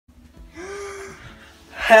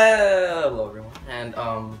Hello everyone, and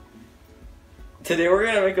today we're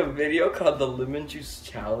gonna make a video called the Lemon Juice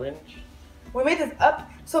Challenge. We made this up,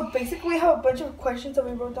 so basically we have a bunch of questions that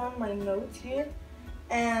we wrote down in my notes here,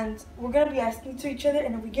 and we're gonna be asking to each other,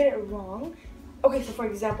 and if we get it wrong, okay, so for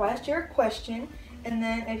example, I asked you a question, and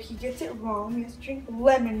then if he gets it wrong, he has to drink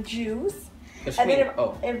lemon juice. And then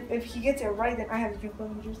if he gets it right, then I have to drink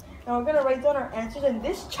lemon juice. And we're gonna write down our answers in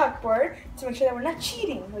this chalkboard to make sure that we're not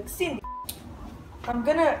cheating, like Cindy. I'm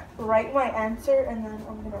gonna write my answer and then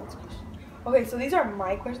I'm gonna ask questions. Okay, so these are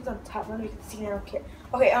my questions on top. Let me see. I don't care.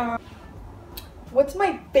 Okay, what's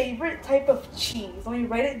my favorite type of cheese? Let me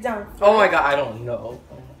write it down first. Oh my god, I don't know.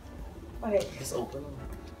 Okay. Just open them.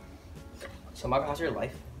 So Mago, how's your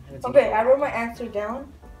life? Okay, I wrote my answer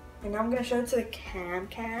down, and now I'm gonna show it to the cam.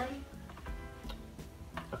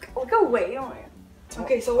 Okay. Look away. Oh my god.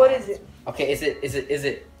 Okay, so what is it? Okay, is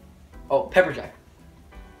it? Oh, pepper jack.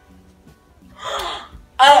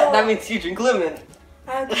 That means you drink lemon.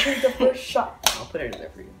 I have to drink the first shot. I'll put it in there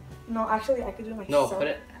for you. No, actually, I could do it myself. No, put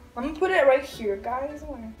it. I'm gonna put it right here, guys.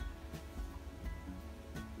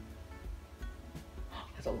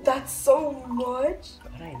 That's so much.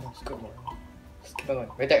 But I know, just go more. Just keep going.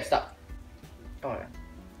 Right there, stop. Come on.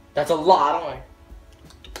 That's a lot. Oh my.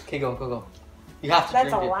 Okay, go. You have to That's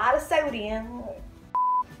drink a lot of sodium.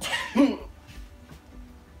 I'm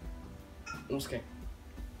just kidding.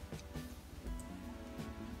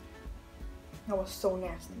 That was so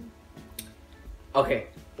nasty. Okay,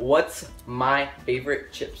 what's my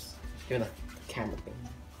favorite chips? Give me the camera thing.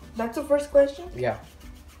 That's the first question? Yeah.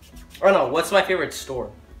 Oh no, what's my favorite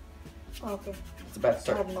store? Okay. It's a bad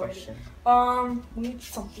start question. We need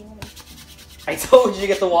something. I told you to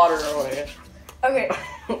get the water away. Okay.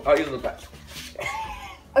 I'll use the back.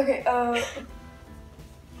 Okay,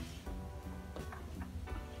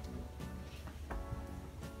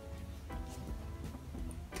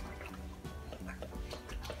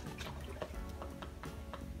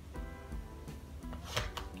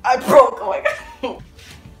 I broke. Oh my god.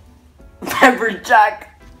 Pepper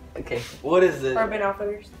jack. Okay, what is it? Urban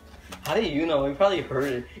Outfitters. How do you know? You probably heard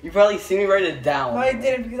it. You probably seen me write it down. No, I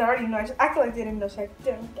didn't because I already know. I just acted like I didn't know, so I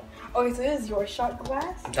didn't. Okay, so this is your shot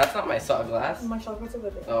glass. That's not my shot glass. My shot glass over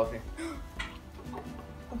there. Oh, okay.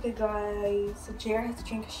 Okay, guys. So JR has to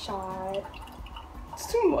drink a shot. It's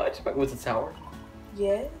too much. But was it sour?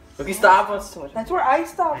 Yes. Okay, stop. What's too much? That's where I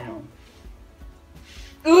stopped. I know.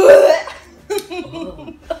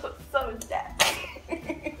 So dead.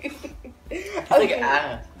 It's like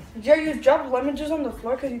ass. JR, you dropped lemon juice on the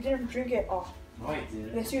floor because you didn't drink it off. No, I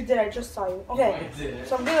did. Yes, you did. I just saw you. Okay. No, I did.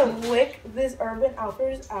 So I'm gonna lick this Urban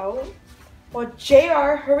Outfitters out while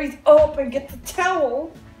JR hurries up and get the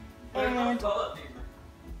towel. And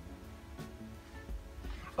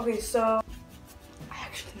okay, so I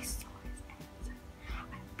actually saw his answer.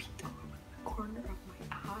 I peeked over the corner of my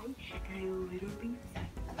eye, and I literally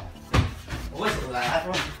What's that?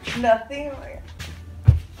 nothing. Oh my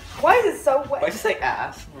God. Why is it so wet? Why just like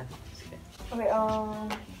ass? Okay,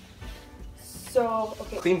 so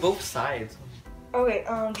okay. Clean both sides. Okay,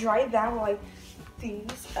 dry that like these.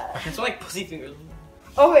 It's like pussy fingers.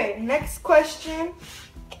 Okay, next question.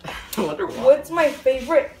 I wonder why. What's my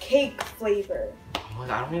favorite cake flavor? Oh my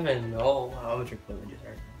god, I don't even know. I'm gonna drink lemon juice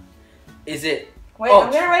right now. Is it? Wait, oh,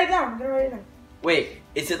 I'm gonna write it down. Wait,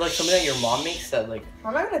 is it like something that your mom makes that like?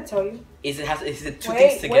 I'm not gonna tell you. Is it two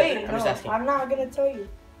things together? I'm just asking. I'm not gonna tell you.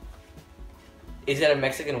 Is it a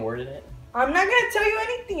Mexican word in it? I'm not gonna tell you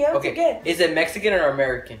anything. You have to guess. Is it Mexican or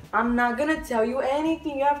American? I'm not gonna tell you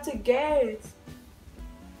anything. You have to guess.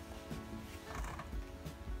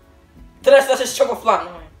 That's just chocolate flan.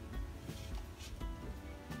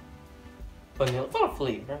 Vanilla? It's not a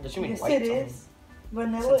flavor. Does you mean Yes, white? it is.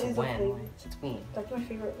 Vanilla is a flavor. It's mean. That's my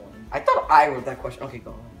favorite one. I thought I wrote that question. Okay,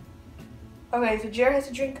 go on. Okay, so JR has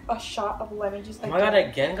to drink a shot of lemon juice. Oh my god,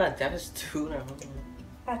 again? God damn, it's 2 now.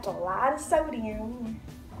 That's a lot of sodium.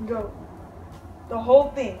 Go. The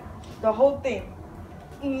whole thing. The whole thing.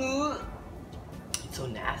 It's so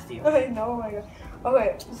nasty. I know, oh my god.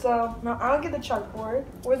 Okay, so now I'll get the chalkboard.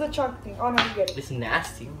 Where's the chalk thing? Oh no, you get it. It's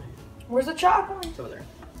nasty. Where's the chalk one? It's over there.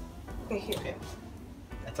 Okay, here. Okay.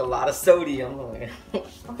 That's a lot of sodium.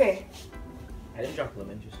 Okay. I didn't drop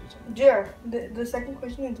lemon juice. JR, the second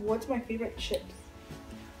question is what's my favorite chips?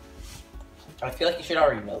 I feel like you should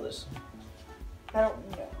already know this. I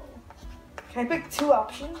don't know. Can I pick 2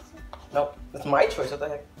 options? Nope, that's my choice. What the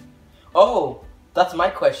heck? Oh, that's my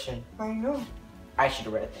question. I know. I should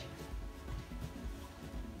have read it.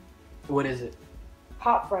 What is it?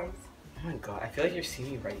 Hot fries. Oh my god, I feel like you're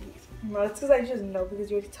seeing me write these. No, it's because I just know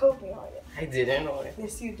because you already told me on it. I didn't know it.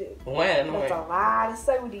 Yes, you did. When? That's a lot of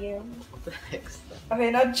sodium. What the heck's that?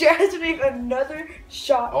 Okay, now Jared has to make another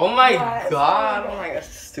shot. Oh my glass. god. Oh my god,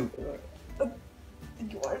 that's stupid.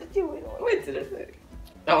 You wanted to do it. Wait, did it?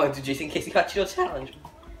 I want to do Jacy and Kacy Hot Cheeto challenge.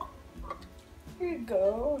 Here you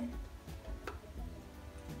go.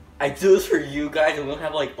 I do this for you guys and we don't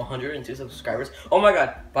have like 102 subscribers. Oh my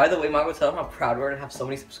god. By the way, Mago, tell them how proud we are to have so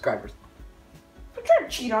many subscribers. Don't try to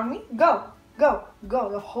cheat on me. Go. Go.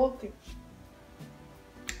 Go. The whole thing.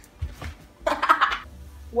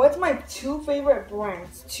 What's my 2 favorite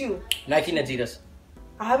brands? 2. Nike and Adidas.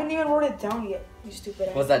 I haven't even wrote it down yet, you stupid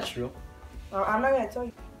ass. Was that true? I'm not gonna tell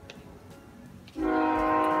you.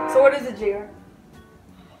 So what is it, JR?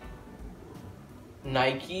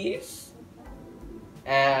 Nikes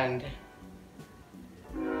and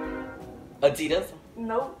Adidas.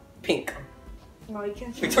 Nope. Pink. No, you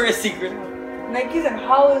can't. Victoria's Secret. Nike's and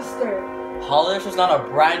Hollister. Hollister's not a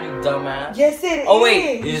brand, you dumbass. Yes, it is. Oh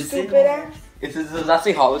wait, is stupid it? ass. Does that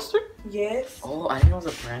say Hollister? Yes. Oh, I didn't know it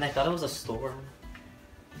was a brand. I thought it was a store.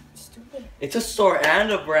 Stupid. It's a store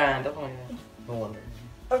and a brand. Oh my god. No wonder.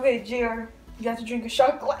 Okay, JR, you have to drink a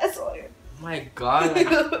shot glass on it. Oh my god.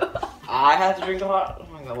 I have to drink a hot.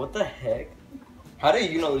 Oh my god, what the heck? How do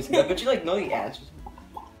you know these things? I bet you like know the answers.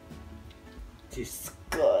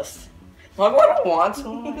 Disgust. Like, I don't want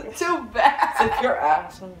to. Too bad. It's like your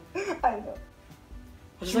ass. I know.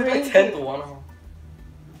 It's like a 10th one.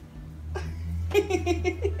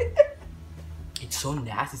 It's so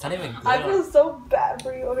nasty. It's not even good. I feel so bad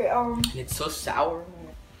for you. Okay, And it's so sour.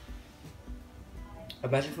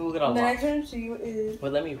 Imagine if we get a lot. the next one to you is,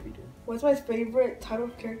 But let me read it. what's my favorite title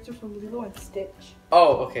character from Lilo and Stitch?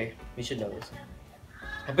 Oh, okay. We should know this.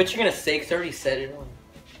 I bet you're gonna say, because I already said it.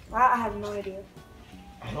 I have no idea.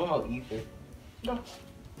 I don't know either. Go.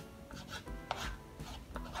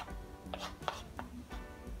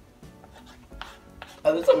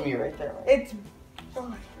 Oh, there's a mirror right there. It's.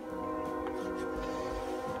 Oh.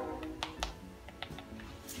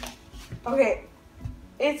 Okay.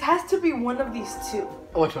 It has to be one of these 2.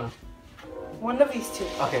 Which one? One of these 2.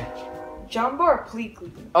 Okay. Jumbo or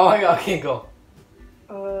Pleakley? Oh my god, okay, go.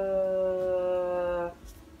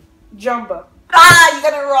 Jumbo. Ah, you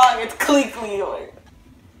got it wrong. It's Cleekly. Oh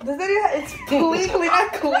Does that even? It's Pleakley,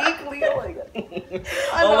 not Cleekly. Oh my god.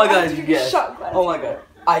 Oh my god, you guess. guessed. Oh my god.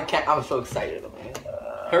 I can't. I'm so excited.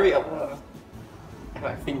 Hurry up. I have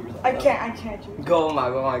my fingers on I can't. Choose. Go, oh my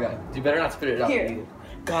god. You better not spit it out. Here. Either.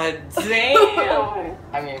 God damn.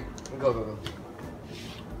 I mean, go.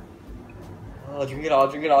 Oh, drink it all.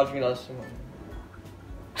 Isn't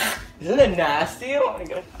it nasty? Oh my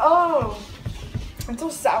god. Oh. It's so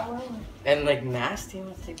sour. And like nasty.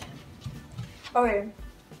 Okay.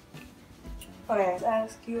 Let's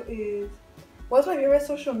ask you is, what's my favorite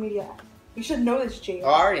social media app? You should know this, Jay. I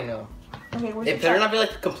already know. Okay, what's It your better top? not be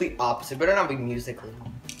like the complete opposite. It better not be Musical.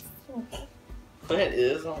 But it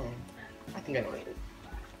is. I think I know it.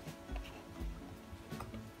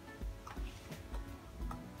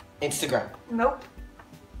 Instagram. Nope.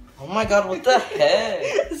 Oh my god, what the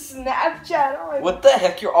heck? Snapchat. Oh my What the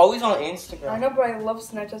heck? You're always on Instagram. I know, but I love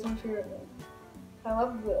Snapchat. That's my favorite one. I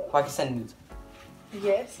love the. I can send nudes.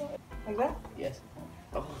 Yes. Like that? Yes.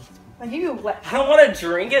 Oh. I give you a left. I don't want to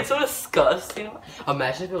drink it. It's so disgusting.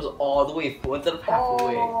 Imagine if it was all the way full instead of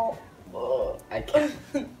halfway. Oh. Oh, I can't.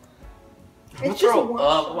 It's just throw one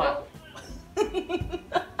up. shot.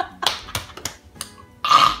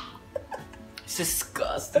 It's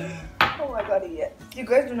disgusting. Oh my god, yeah. You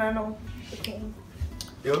guys do not know the king.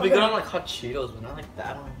 It would be good on like hot Cheetos, but not like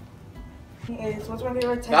that one. He is. What's my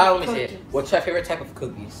favorite type Ah, of let me say cookies? it. What's my favorite type of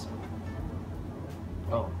cookies?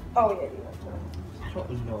 Oh, Oh yeah, you I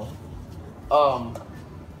don't know.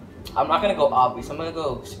 I'm not gonna go obvious. I'm gonna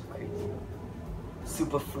go super crazy.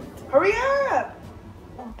 Super fruit. Hurry up!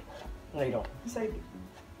 No, you don't. Yes, I do.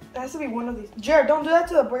 It has to be one of these. Jared, don't do that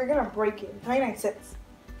to the board. You're gonna break it. 99 cents.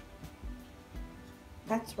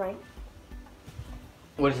 That's right.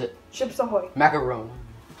 What is it? Chips Ahoy. Macaron.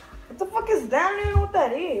 What the fuck is that? I don't even know what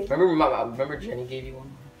that is. Remember Jenny gave you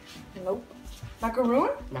one? Nope. Macaroon?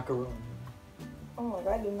 Macaron. Oh my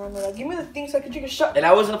god, I did not know that. Give me the thing so I can drink a shot. And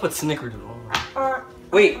I was gonna put Snickerdoodle.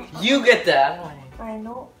 Wait, you get that. I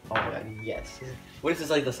know. Oh my god, yes. What is this,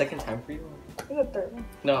 like the second time for you? It's the third one.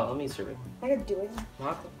 No, let me serve it. I can do it.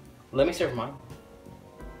 Let me serve mine.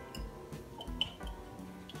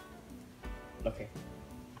 Okay.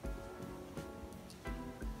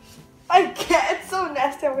 I can't. It's so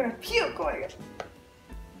nasty. I'm gonna puke. Oh my god.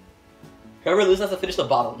 Whoever loses has to finish the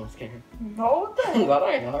bottle. I'm scared. No, what the heck? God,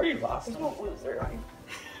 I already lost. There's no loser.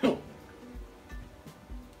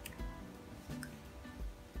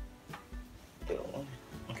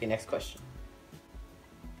 next question.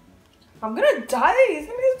 I'm gonna die. It's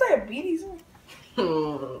gonna be diabetes.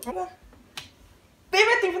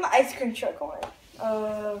 Favorite thing from the ice cream truck?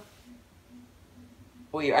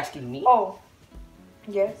 Wait, you're asking me? Oh.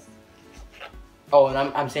 Yes. Oh, and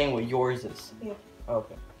I'm saying what yours is. Yeah. Oh,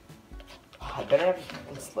 okay. Oh, I better have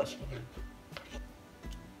slush in here.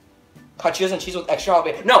 Hot Cheetos and cheese with extra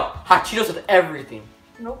jalapeno. No, hot Cheetos with everything.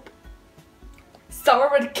 Nope. Sour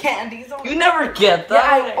red candies. You never get that.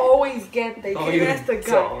 Yeah, I always get that. Oh, You you ask the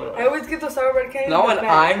guy. don't. I always get those sour red candies. No, in when the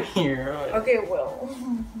bag. I'm here. Okay, well.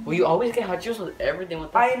 Well, you always get hot Cheetos with everything.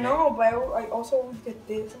 With I know, but I also always get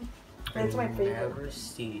this. That's my favorite. Never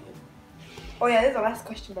see it. Oh yeah, this is the last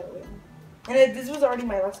question, by the way. And this was already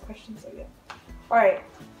my last question, so yeah. Alright.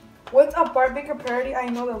 What's a Bart Baker parody? I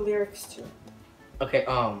know the lyrics too. Okay,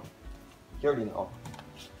 you already know.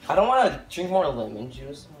 I don't want to drink more lemon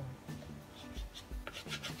juice.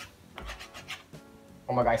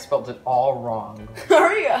 Oh my god, I spelled it all wrong.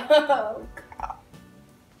 Hurry up.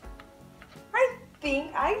 I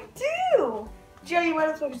think I do. Joe, you might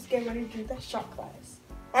as well just get ready to drink that shot glass.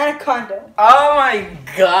 Anaconda. Oh my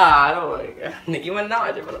god, oh my god. Nikki went now,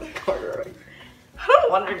 I did put a corner. I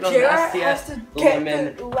don't want to go nasty ass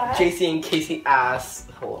lemon, Jacy and Kacy ass.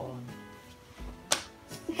 Hold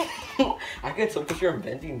on. I get so picture of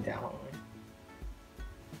bending down.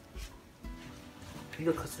 I need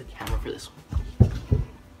to go close to the camera for this one.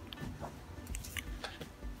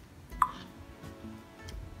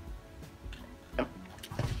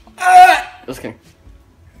 Just kidding.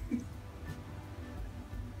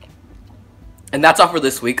 And that's all for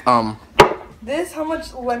this week. This, how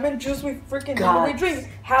much lemon juice we freaking God. do. We drink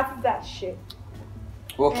half of that shit.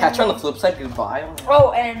 We'll catch you on the flip side. Goodbye.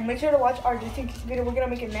 Oh, and make sure to watch our Jacy and Kacy video. We're gonna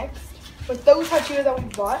make it next. With those hot Cheetos that we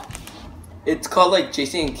bought. It's called like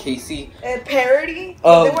Jacy and Kacy. Parody.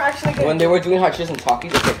 They were actually good. When they were doing hot Cheetos and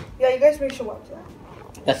Talkies. Okay. Yeah, you guys make sure to watch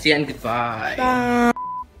that. That's the end. Goodbye. Bye.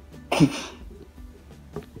 Did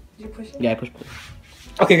you push it? Yeah, I pushed.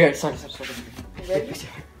 Okay, good. Sorry. You ready?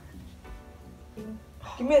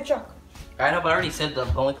 Give me a chalk. I know, but I already said the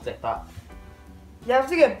only because I thought. You have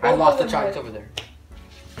to get both I lost of the them chocolate ready. over there.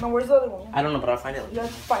 No, where's the other one? I don't know, but I'll find it. You have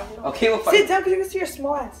to find it. Okay, we'll find Sit it. down because you can see your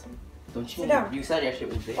small ass. Don't you? Sit down. You said your shit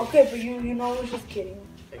was big. Okay, but you know I was just kidding.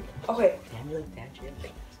 Okay. Damn, you like that shit.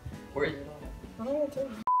 Where is it on? I don't know what to tell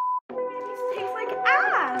you. These taste like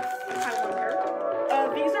ass. I wonder.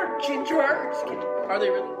 These are ginger. Just kidding. Are they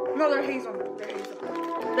really? No, they're hazelnut. They're hazelnut.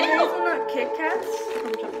 The hazelnut Kit Kats.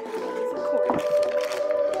 From Japan. These are cool.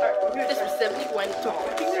 Alright, we're gonna Just specifically going to talk. I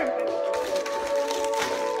think they're big.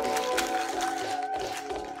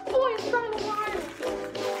 Oh, it's from the water.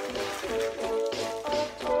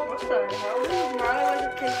 What's that? This is not like a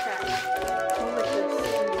Kit Kat. It's like this.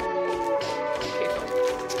 Okay, so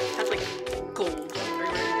that's like gold.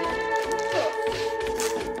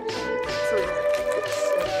 So,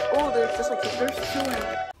 oh, there's just like there's two in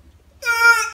it.